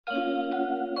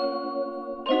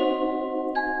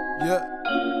Yeah.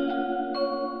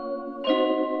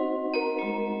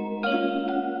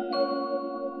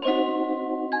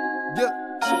 Yeah.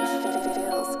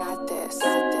 Got this.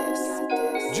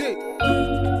 G.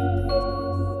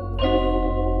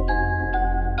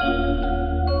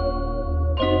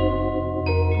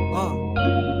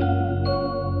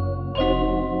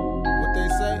 What they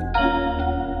say?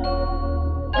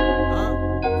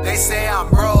 They say I'm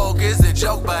broke, it's a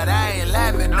joke, but I ain't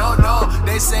laughing, no, no.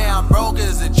 They say I'm broke,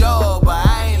 it's a joke, but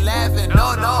I ain't laughing,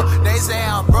 no, no. They say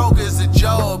I'm broke, it's a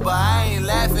joke, but I ain't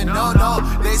laughing, no, no.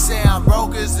 They say I'm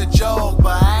broke, it's a joke,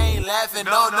 but I ain't laughing,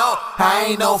 no, no. I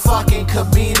ain't no fucking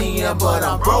comedian, but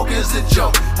I'm broke as a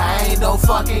joke. I ain't no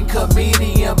fucking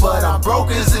comedian, but I'm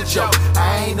broke as a joke.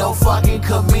 I ain't no fucking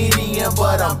comedian,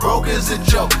 but I'm broke as a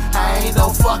joke. I ain't no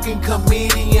fucking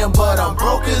comedian, but I'm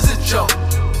broke as a joke.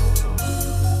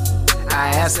 I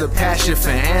asked the passion for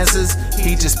answers,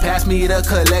 he just passed me the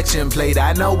collection plate.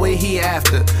 I know what he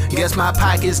after, guess my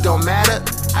pockets don't matter.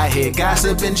 I hear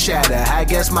gossip and chatter, I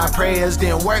guess my prayers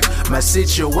didn't work. My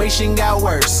situation got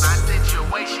worse.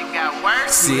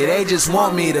 See, they just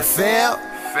want me to fail.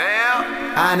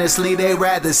 Honestly, they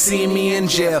rather see me in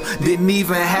jail. Didn't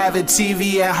even have a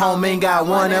TV at home, ain't got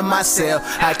one in my cell.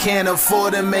 I can't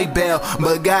afford to make bail,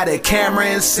 but got a camera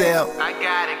and cell.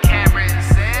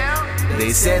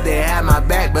 They said they had my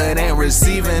back, but ain't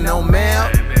receiving no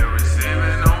mail.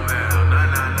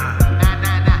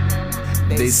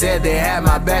 They said they had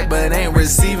my back, but ain't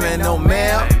receiving no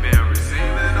mail.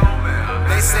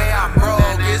 They say I'm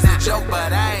broke, it's a joke,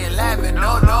 but I ain't laughing,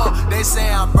 no, no. They say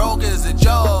I'm broke, it's a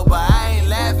joke, but I ain't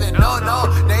laughing, no, no.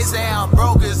 They say I'm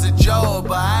broke, it's a joke,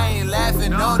 but I ain't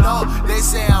laughing, no, no. They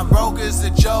say I'm broke, it's a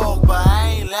joke, but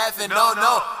I ain't laughing, no,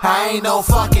 no. I ain't no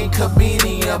fucking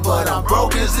comedian, but I'm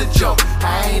broke as a joke.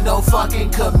 I ain't no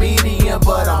fucking comedian,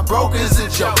 but I'm broke as a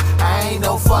joke. I ain't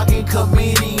no fucking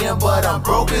comedian, but I'm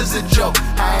broke as a joke.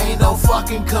 I ain't no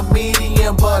fucking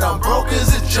comedian, but I'm broke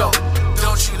as a joke.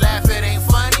 Don't you laugh, it ain't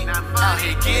funny. Out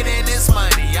here getting this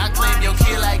money. I claim your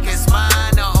kid like it's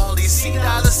mine. I only see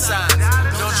dollar signs.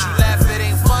 Don't you laugh, it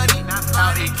ain't funny.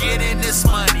 Out here getting this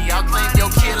money. I claim your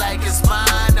kid like it's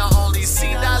mine. I only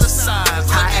see dollar signs.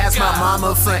 I asked my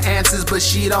mama for answers, but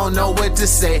she don't know what to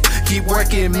say. Keep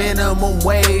working minimum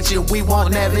wage and we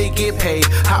won't never get paid.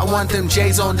 I want them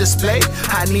J's on display.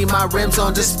 I need my rims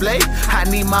on display. I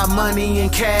need my money in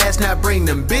cash. Now bring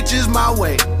them bitches my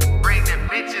way.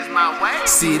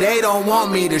 See, they don't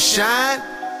want me to shine.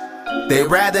 They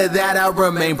rather that I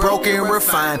remain broke and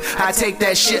refined. I take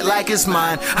that shit like it's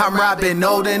mine. I'm robbing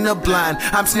old and the blind.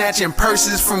 I'm snatching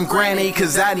purses from granny,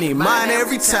 cause I need mine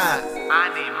every time.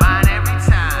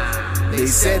 They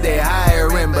said they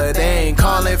hiring, but they ain't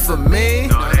calling for me.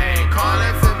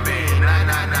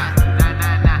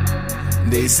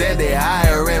 They said they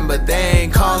hiring, but they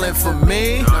ain't calling for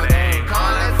me.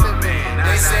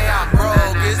 They say I'm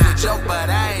broke, it's a joke, but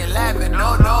I ain't laughing,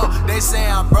 no, no. They say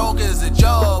I'm broke, it's a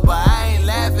joke, but I ain't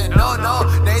laughing, no, no.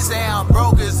 They say I'm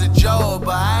broke, it's a joke,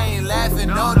 but I ain't laughing,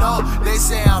 no, no. They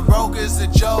say I'm broke, it's a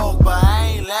joke, but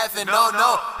I ain't laughing, no,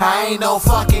 no. I ain't no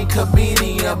fucking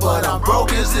comedian, but I'm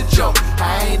broke as a joke.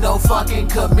 I ain't no fucking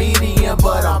comedian,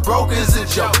 but I'm broke as a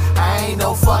joke. I ain't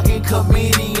no fucking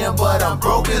comedian, but I'm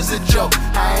broke as a joke.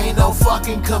 I ain't no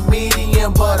fucking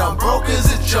comedian, but I'm broke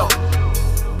as a joke.